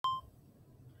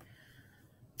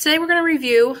Today we're going to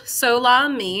review So La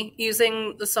Mi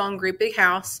using the song Great Big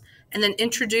House and then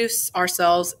introduce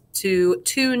ourselves to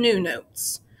two new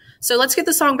notes. So let's get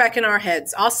the song back in our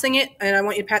heads. I'll sing it and I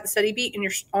want you to pat the steady beat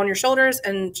on your shoulders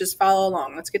and just follow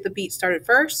along. Let's get the beat started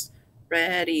first.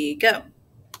 Ready, go.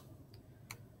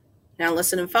 Now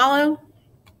listen and follow.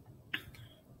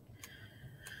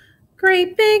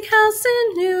 Great big house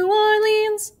in New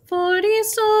Orleans, 40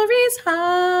 stories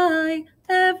high.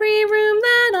 Every room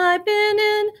that I've been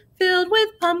in filled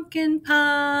with pumpkin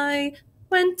pie.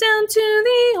 Went down to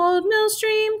the old mill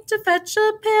stream to fetch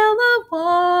a pail of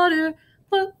water.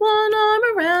 Put one arm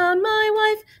around my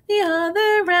wife, the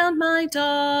other round my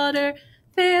daughter.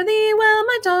 Fare thee well,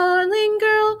 my darling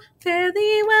girl, fare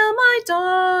thee well, my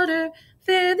daughter.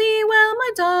 Fare thee well,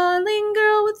 my darling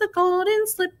girl, with the golden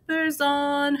slippers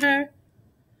on her.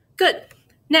 Good.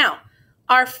 Now,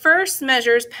 our first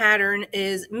measures pattern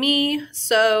is mi,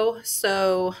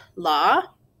 so, la.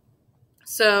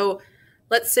 So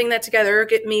let's sing that together.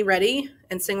 Get me ready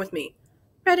and sing with me.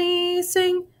 Ready,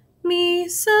 sing, mi,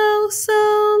 so,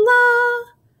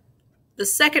 la. The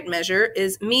second measure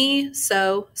is mi,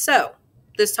 so.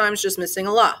 This time it's just missing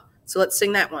a la. So let's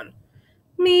sing that one.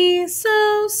 Mi,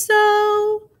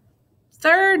 so.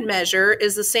 Third measure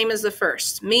is the same as the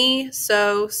first. Mi,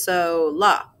 so,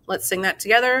 la. Let's sing that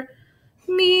together.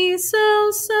 Mi,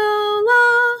 so,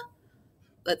 la.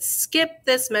 Let's skip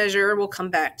this measure. We'll come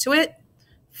back to it.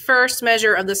 First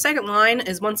measure of the second line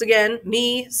is once again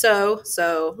mi, so,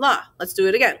 la. Let's do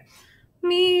it again.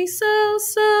 Mi, so,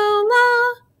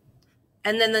 la.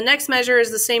 And then the next measure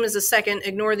is the same as the second.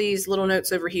 Ignore these little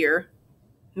notes over here.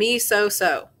 Mi, so.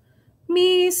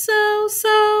 Mi,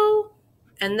 so.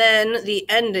 And then the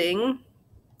ending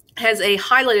has a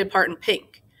highlighted part in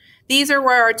pink. These are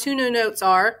where our two new notes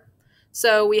are.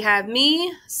 So we have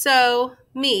mi, so,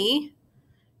 mi,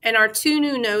 and our two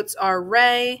new notes are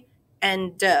re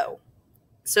and do.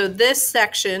 So this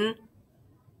section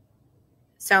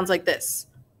sounds like this.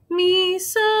 Mi,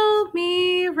 so,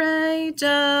 mi, re,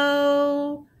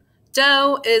 do.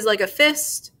 Do is like a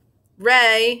fist.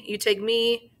 Re, you take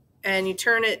mi and you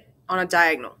turn it on a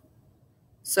diagonal.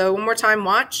 So one more time,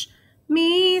 watch.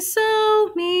 Mi,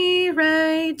 so, mi,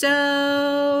 re,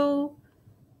 do.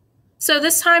 So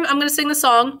this time I'm going to sing the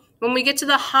song. When we get to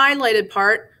the highlighted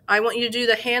part, I want you to do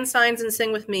the hand signs and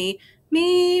sing with me.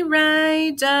 Mi, re,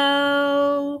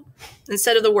 do.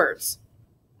 Instead of the words.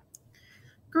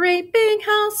 Great big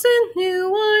house in New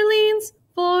Orleans,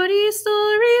 40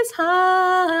 stories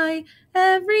high.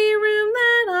 Every room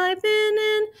that I've been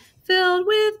in filled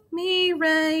with mi,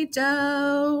 re,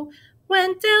 do.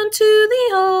 Went down to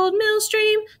the old mill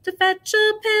stream to fetch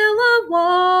a pail of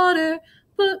water.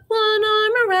 Put one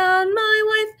arm around my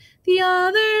wife, the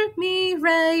other mi,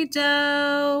 re,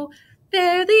 do.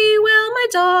 Fare thee well, my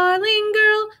darling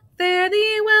girl, fare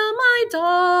thee well, my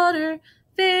daughter.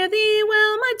 Fare thee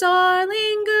well, my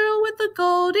darling girl, with the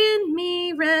golden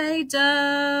mi, re,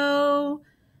 do.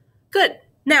 Good.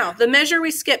 Now, the measure we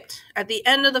skipped at the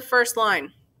end of the first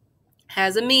line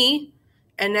has a mi,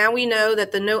 and now we know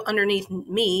that the note underneath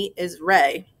mi is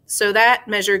re. So that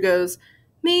measure goes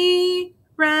mi,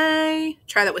 re.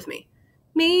 Try that with me.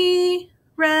 Mi,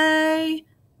 re.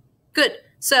 Good.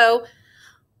 So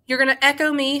you're going to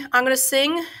echo me. I'm going to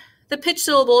sing the pitch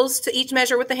syllables to each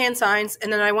measure with the hand signs,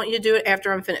 and then I want you to do it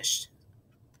after I'm finished.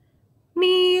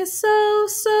 Mi, so,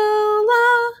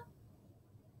 la.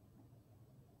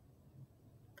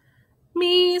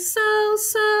 Mi,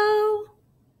 so.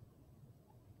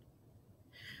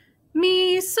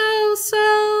 Mi,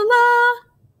 so, la.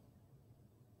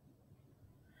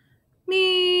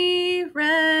 Mi,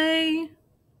 re.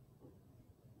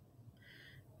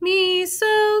 Mi, so,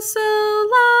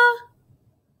 la.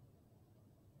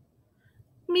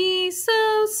 Mi,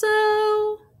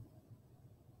 so.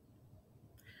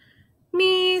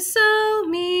 Mi, so,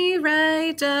 mi,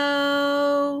 re,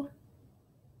 do.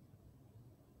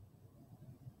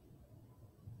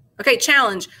 Okay,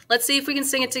 challenge. Let's see if we can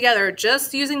sing it together,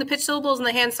 just using the pitch syllables and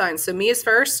the hand signs. So mi is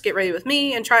first. Get ready with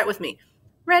me and try it with me.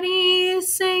 Ready,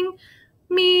 sing.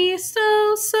 Mi,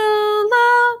 so,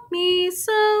 la. Mi,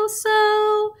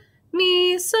 so.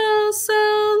 Mi, so,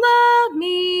 la.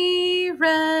 Mi,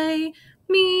 re.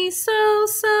 Mi, so,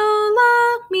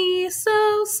 la. Mi,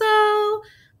 so.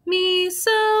 Mi,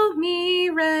 so, mi,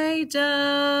 re,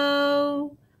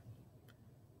 do.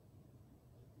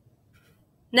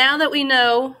 Now that we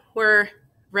know where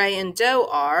re and do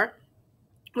are,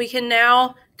 we can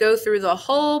now go through the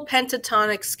whole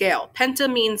pentatonic scale. Penta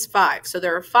means 5. So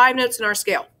there are 5 notes in our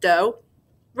scale. Do,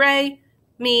 re,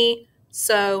 mi,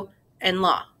 so, and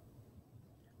la.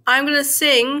 I'm going to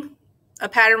sing a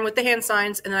pattern with the hand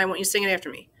signs, and then I want you to sing it after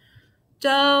me.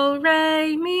 Do,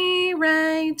 re, mi,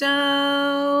 re,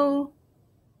 do.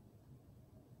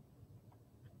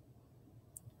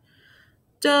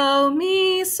 Do,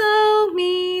 mi, so,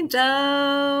 mi,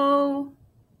 do.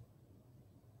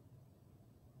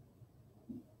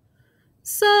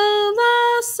 So,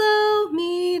 la, so,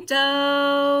 mi,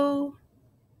 do.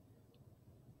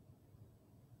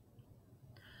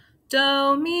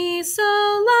 Do, mi, so,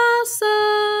 la,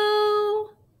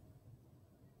 so.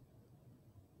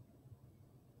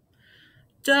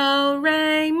 Do,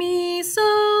 re, mi, so,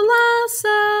 la,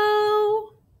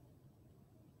 so.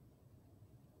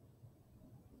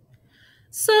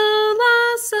 So,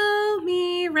 la, so,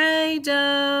 mi, re,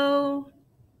 do.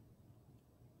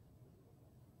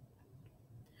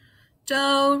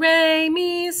 Do, re,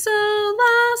 mi, so,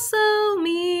 la, so,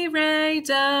 mi, re,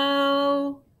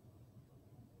 do.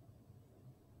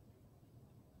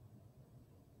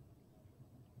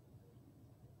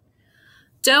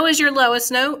 Do is your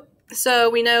lowest note, so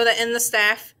we know that in the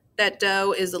staff that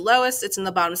do is the lowest. It's in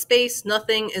the bottom space.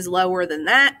 Nothing is lower than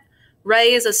that.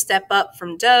 Re is a step up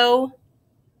from do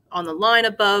on the line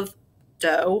above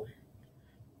do.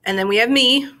 And then we have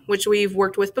mi, which we've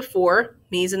worked with before.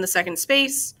 Mi is in the second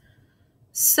space.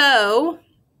 So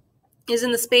is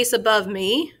in the space above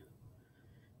mi.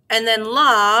 And then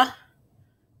la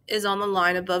is on the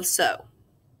line above so.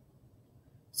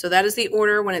 So that is the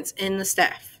order when it's in the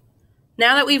staff.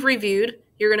 Now that we've reviewed,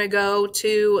 you're going to go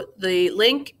to the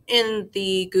link in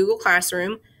the Google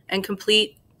Classroom and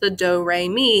complete the Do, Re,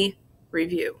 Mi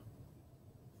review.